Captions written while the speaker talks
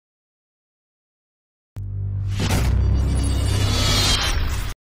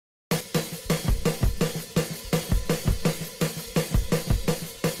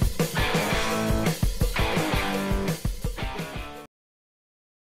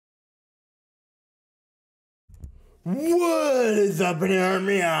What is up in the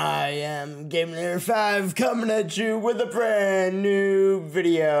army? I am GameLayer5 coming at you with a brand new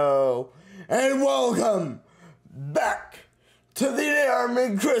video. And welcome back to the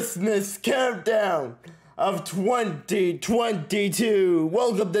Army Christmas countdown of 2022.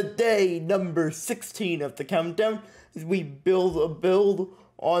 Welcome to day number 16 of the countdown as we build a build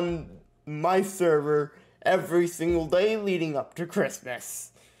on my server every single day leading up to Christmas.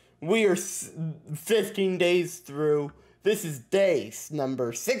 We are 15 days through. This is day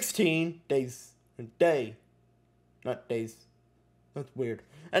number 16. Not days. That's weird.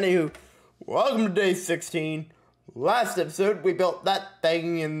 Anywho, welcome to day 16. Last episode, we built that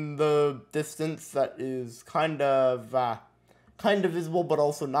thing in the distance that is kind of visible, but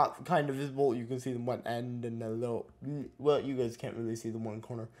also not kind of visible. You can see the one end and a little, well, you guys can't really see the one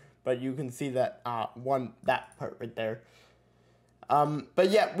corner, but you can see that, that part right there.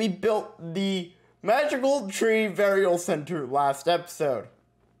 But yeah, we built the Magical Tree Burial Center last episode.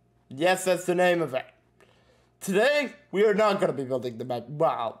 Yes, that's the name of it. Today, we are not going to be building the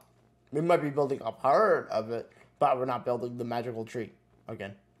well, we might be building a part of it, but we're not building the magical tree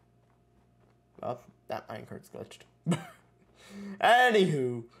again. Well, that minecart's glitched.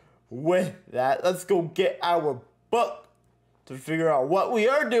 Anywho, with that, let's go get our book to figure out what we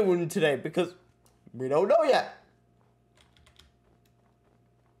are doing today, because we don't know yet.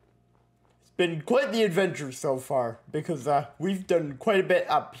 Been quite the adventure so far, because we've done quite a bit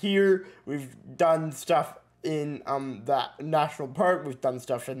up here. We've done stuff in that national park. We've done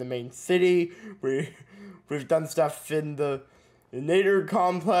stuff in the main city. We've done stuff in the Inator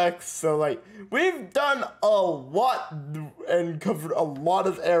complex. So like we've done a lot and covered a lot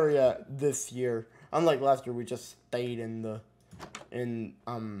of area this year. Unlike last year, we just stayed in the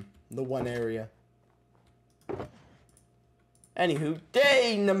one area. Anywho,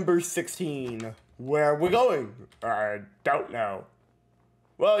 day number 16. Where are we going? I don't know.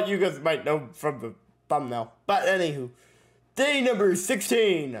 Well, you guys might know from the thumbnail. But anywho, day number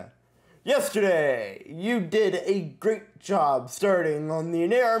 16. Yesterday, you did a great job starting on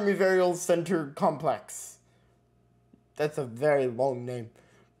the Army Burial Center complex. That's a very long name.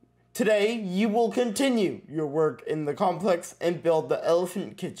 Today, you will continue your work in the complex and build the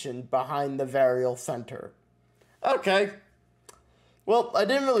elephant kitchen behind the burial center. Okay. Well, I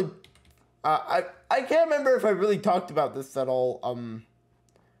didn't really, I can't remember if I really talked about this at all,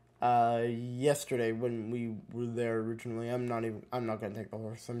 yesterday when we were there originally. I'm not gonna take the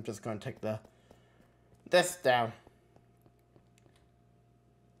horse, I'm just gonna take this down.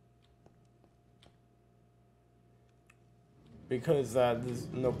 Because, there's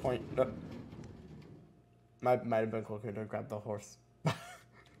no point, might have been quicker to grab the horse.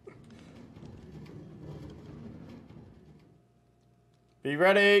 Be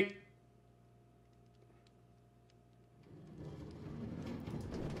ready!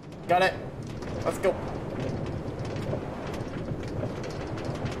 Got it! Let's go!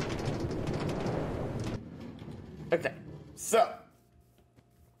 Okay, so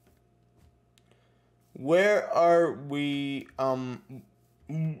where are we,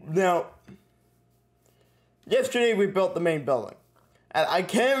 now, yesterday we built the main building, and I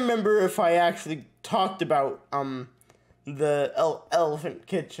can't remember if I actually talked about, the elephant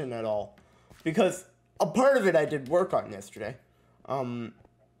kitchen at all, because a part of it I did work on yesterday.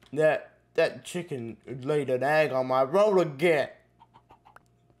 That chicken laid an egg on my road again.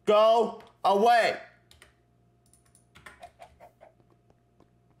 Go away.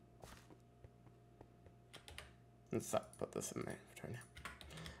 Let's not put this in my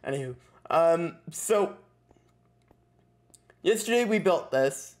inventory now. Anywho, so yesterday we built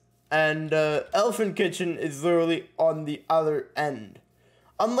this. And Elephant Kitchen is literally on the other end.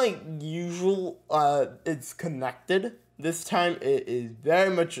 Unlike usual, it's connected. This time it is very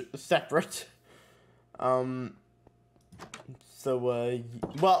much separate. Well,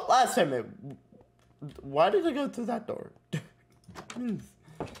 last time it... Why did I go through that door?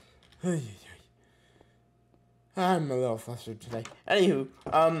 I'm a little flustered today. Anywho,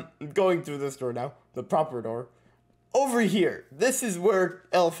 going through this door now, the proper door. Over here, this is where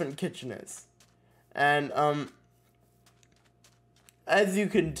Elephant Kitchen is. And, as you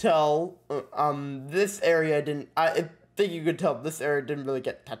can tell, this area didn't, I think you could tell this area didn't really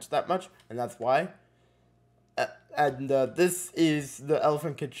get touched that much, and that's why. This is the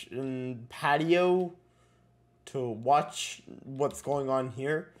Elephant Kitchen patio to watch what's going on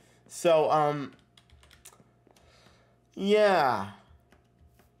here. So, yeah.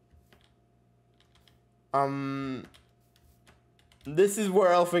 This is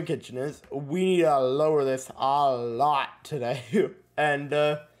where Elephant Kitchen is. We need to lower this a lot today. And,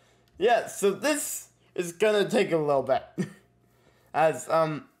 yeah, so this it's gonna take a little bit. As,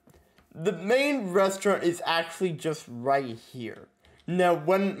 the main restaurant is actually just right here. Now,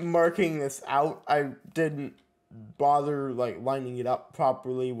 when marking this out, I didn't bother, like, lining it up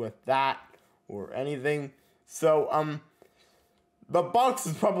properly with that or anything. So, the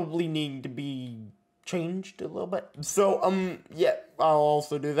boxes probably need to be changed a little bit. So, yeah, I'll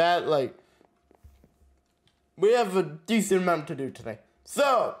also do that. Like, we have a decent amount to do today.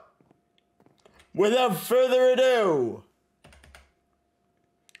 So, without further ado,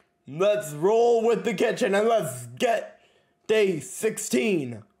 let's roll with the kitchen and let's get day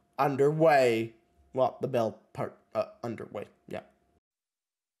 16 underway. Well, the bell part underway, yeah.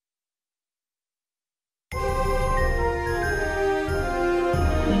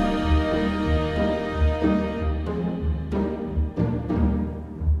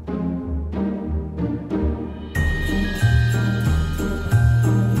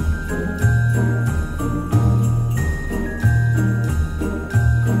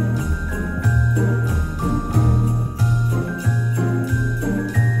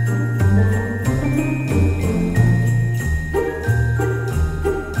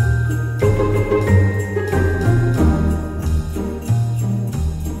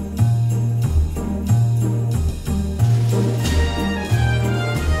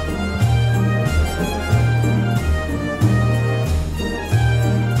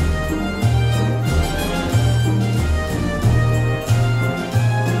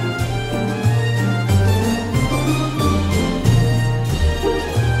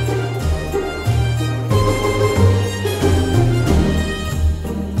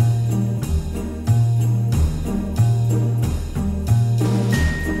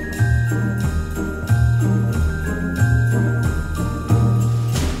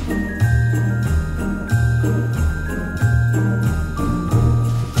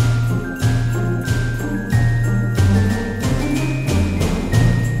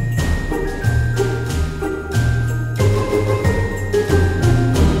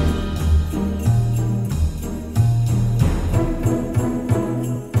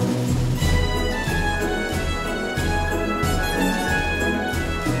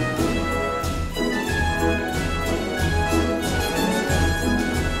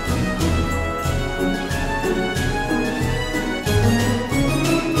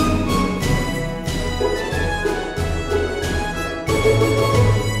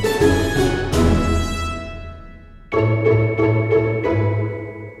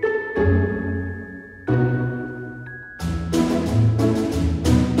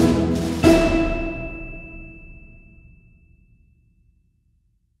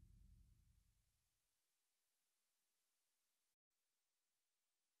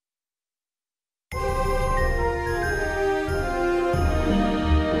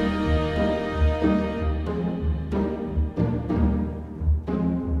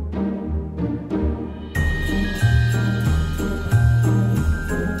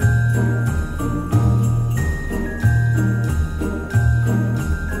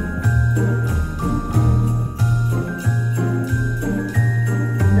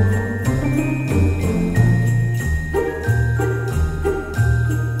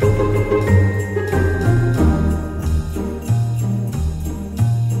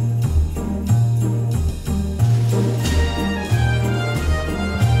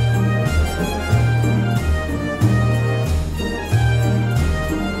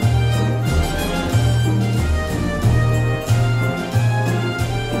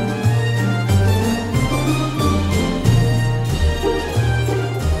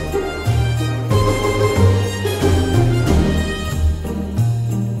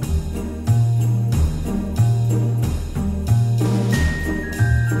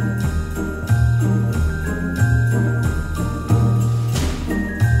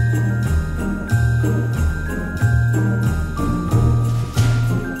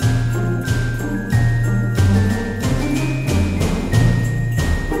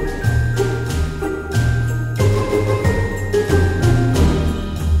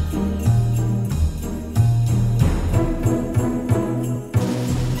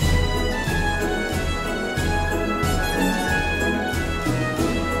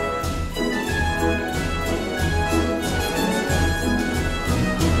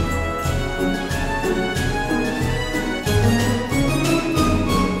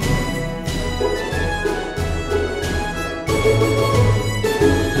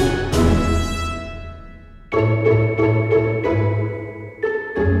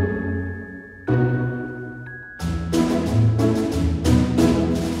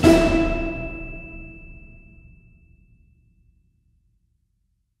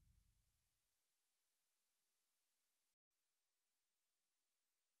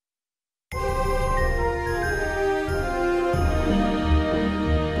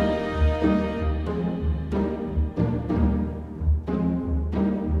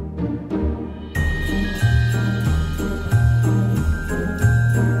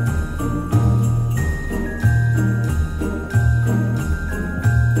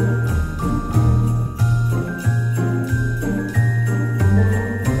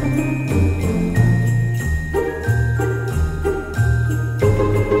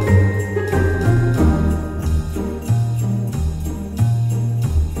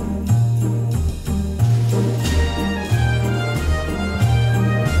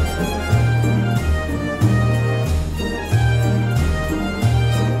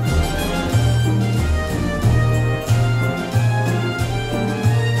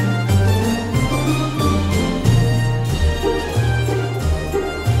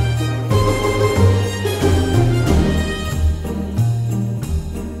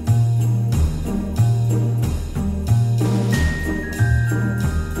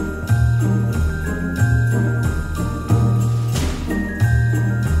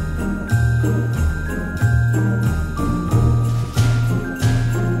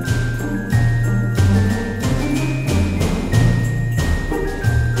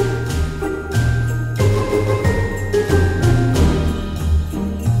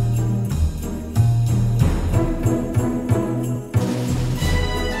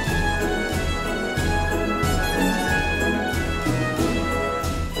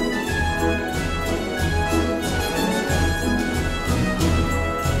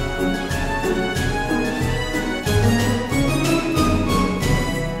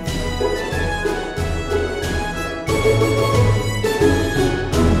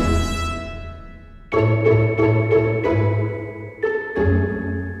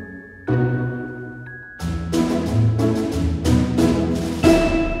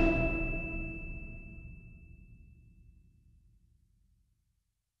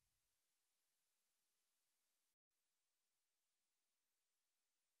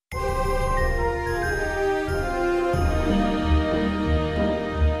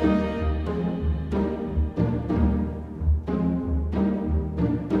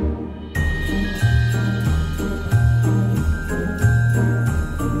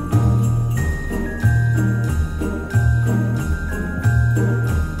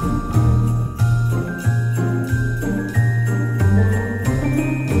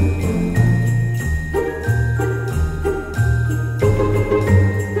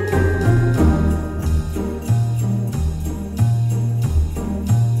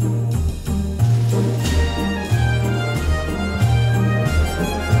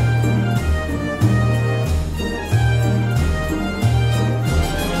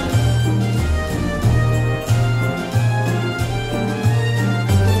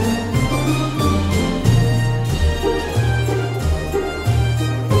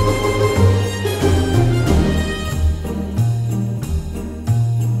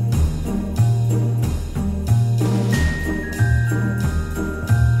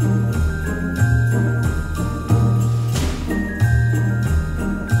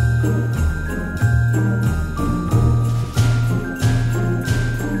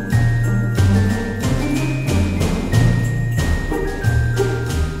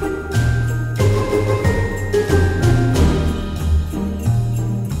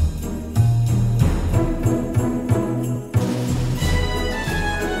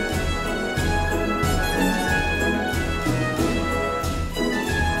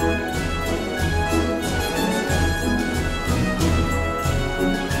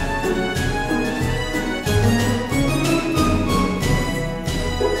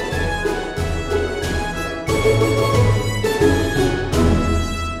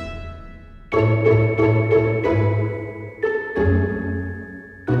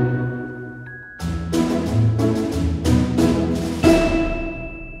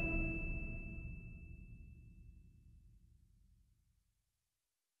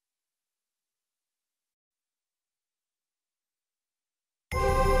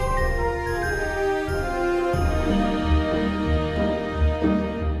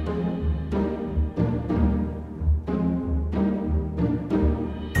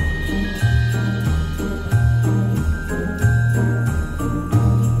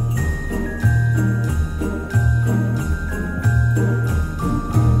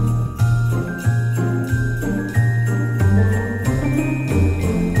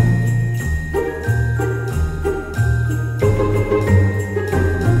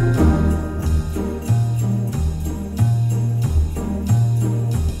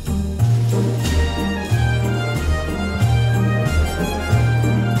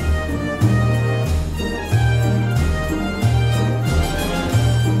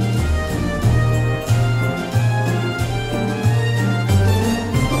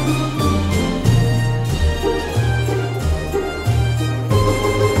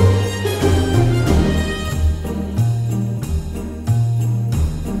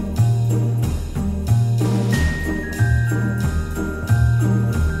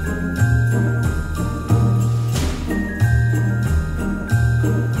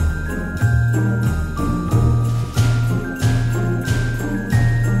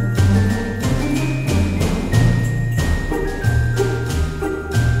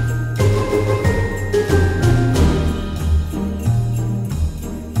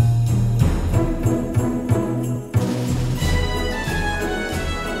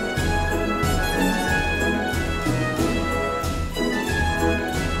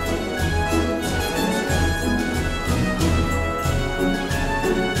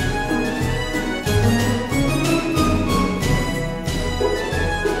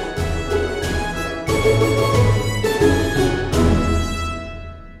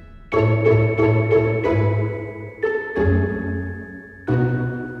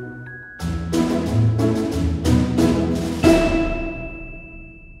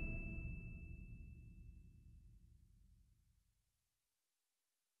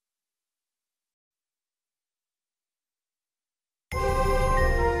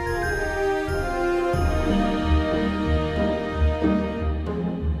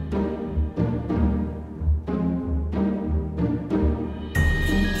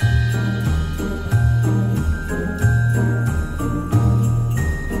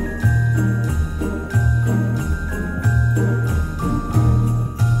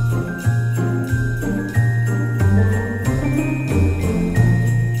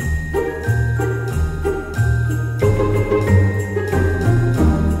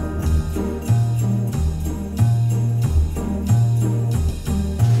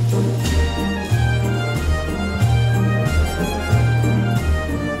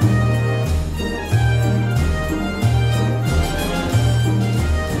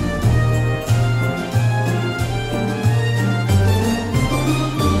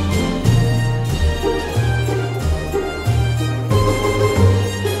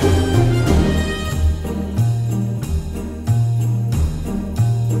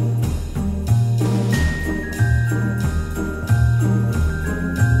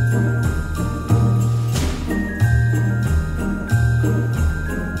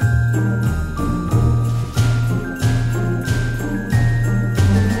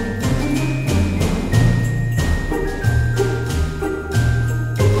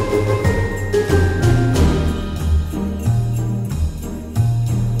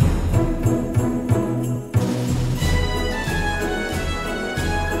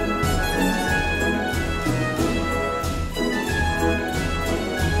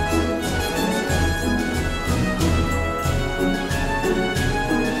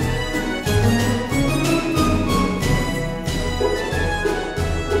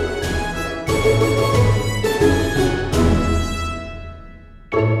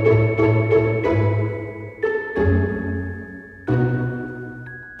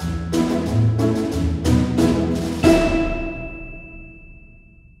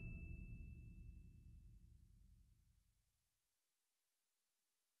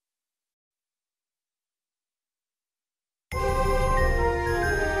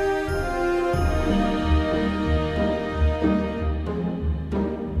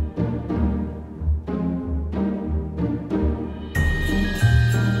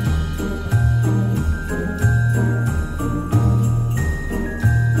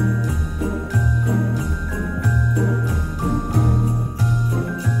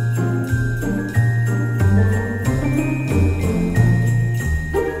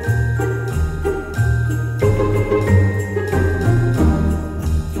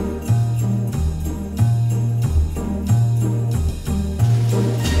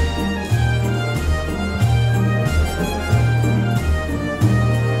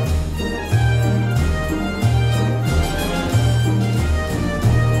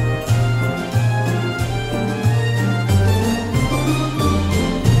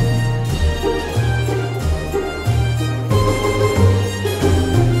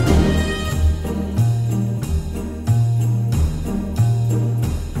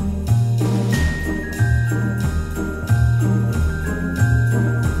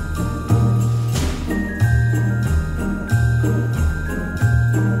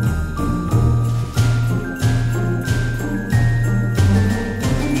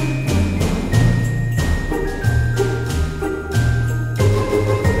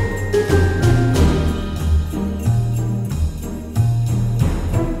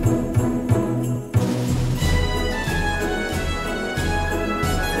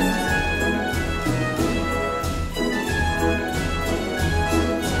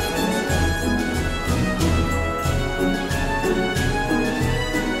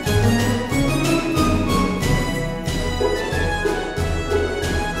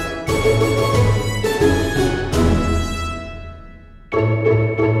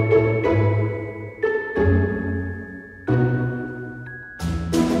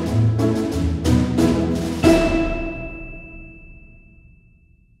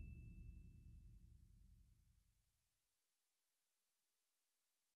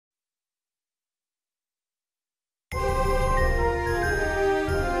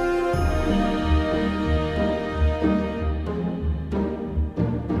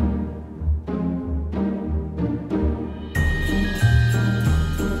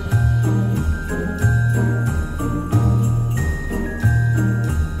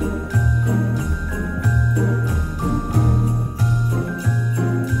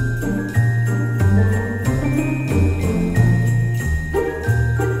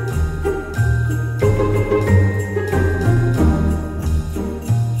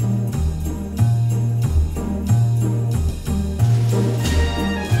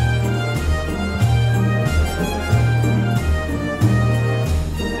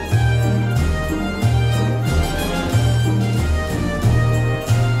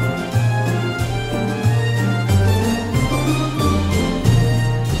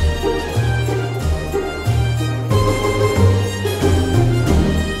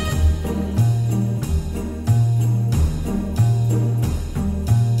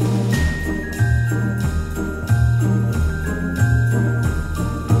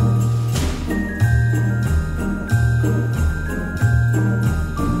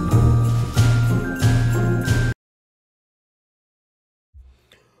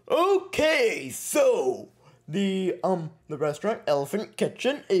 the restaurant Elephant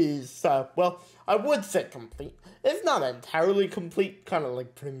Kitchen is, well, I would say complete. It's not entirely complete, kind of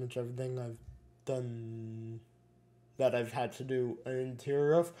like pretty much everything I've done that I've had to do an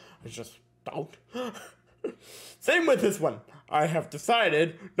interior of. I just don't. Same with this one. I have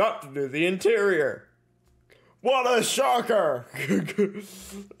decided not to do the interior. What a shocker!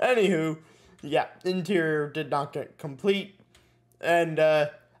 Anywho, yeah, interior did not get complete, and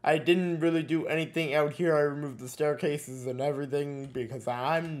I didn't really do anything out here. I removed the staircases and everything because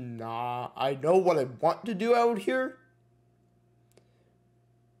I know what I want to do out here,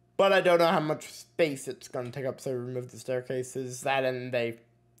 but I don't know how much space it's going to take up, so I removed the staircases. That and they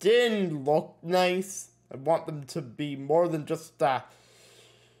didn't look nice. I want them to be more than just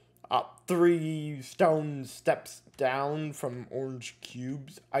 3 stone steps down from orange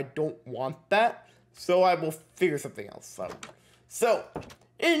cubes. I don't want that, so I will figure something else out. So,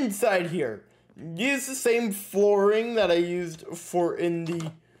 inside here, use the same flooring that I used for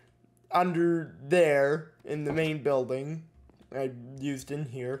under there in the main building. I used in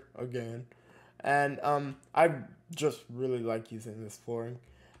here again, and I just really like using this flooring.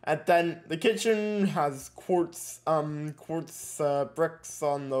 And then the kitchen has quartz bricks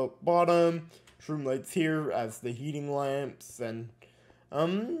on the bottom, room lights here as the heating lamps, and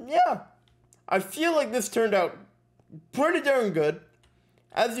yeah, I feel like this turned out pretty darn good.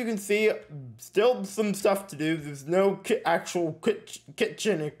 As you can see, still some stuff to do. There's no actual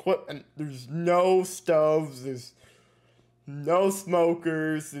kitchen equipment. There's no stoves. There's no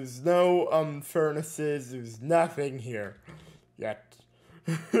smokers. There's no furnaces. There's nothing here yet.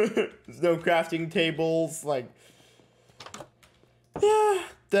 There's no crafting tables. Like, yeah.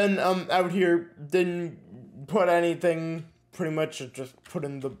 Then out here didn't put anything. Pretty much just put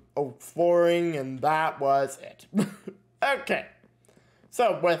in the oak flooring, and that was it. Okay.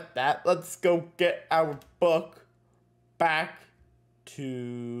 So with that, let's go get our book back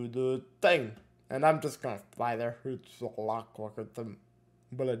to the thing. And I'm just gonna fly there. It's a lot quicker than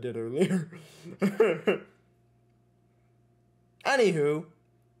what I did earlier. Anywho,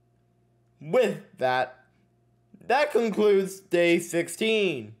 with that concludes day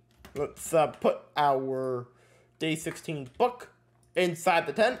 16. Let's put our day 16 book inside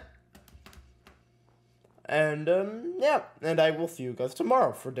the tent. And, yeah, and I will see you guys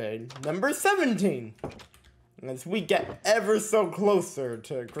tomorrow for day number 17. As we get ever so closer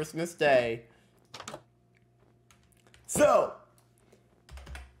to Christmas Day. So,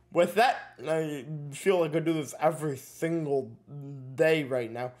 with that, I feel like I do this every single day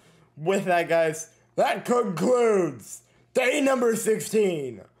right now. With that, guys, that concludes day number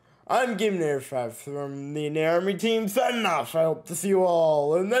 16. I'm Inator from the Inator Army team signing off. I hope to see you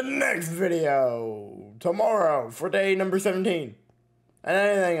all in the next video tomorrow for day number 17. And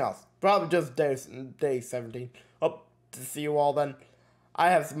anything else. Probably just day 17. Hope to see you all then. I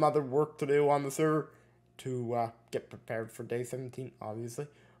have some other work to do on the server to get prepared for day 17, obviously.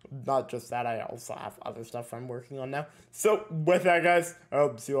 Not just that, I also have other stuff I'm working on now. So, with that, guys, I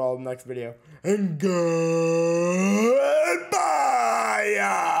hope to see you all in the next video. And goodbye!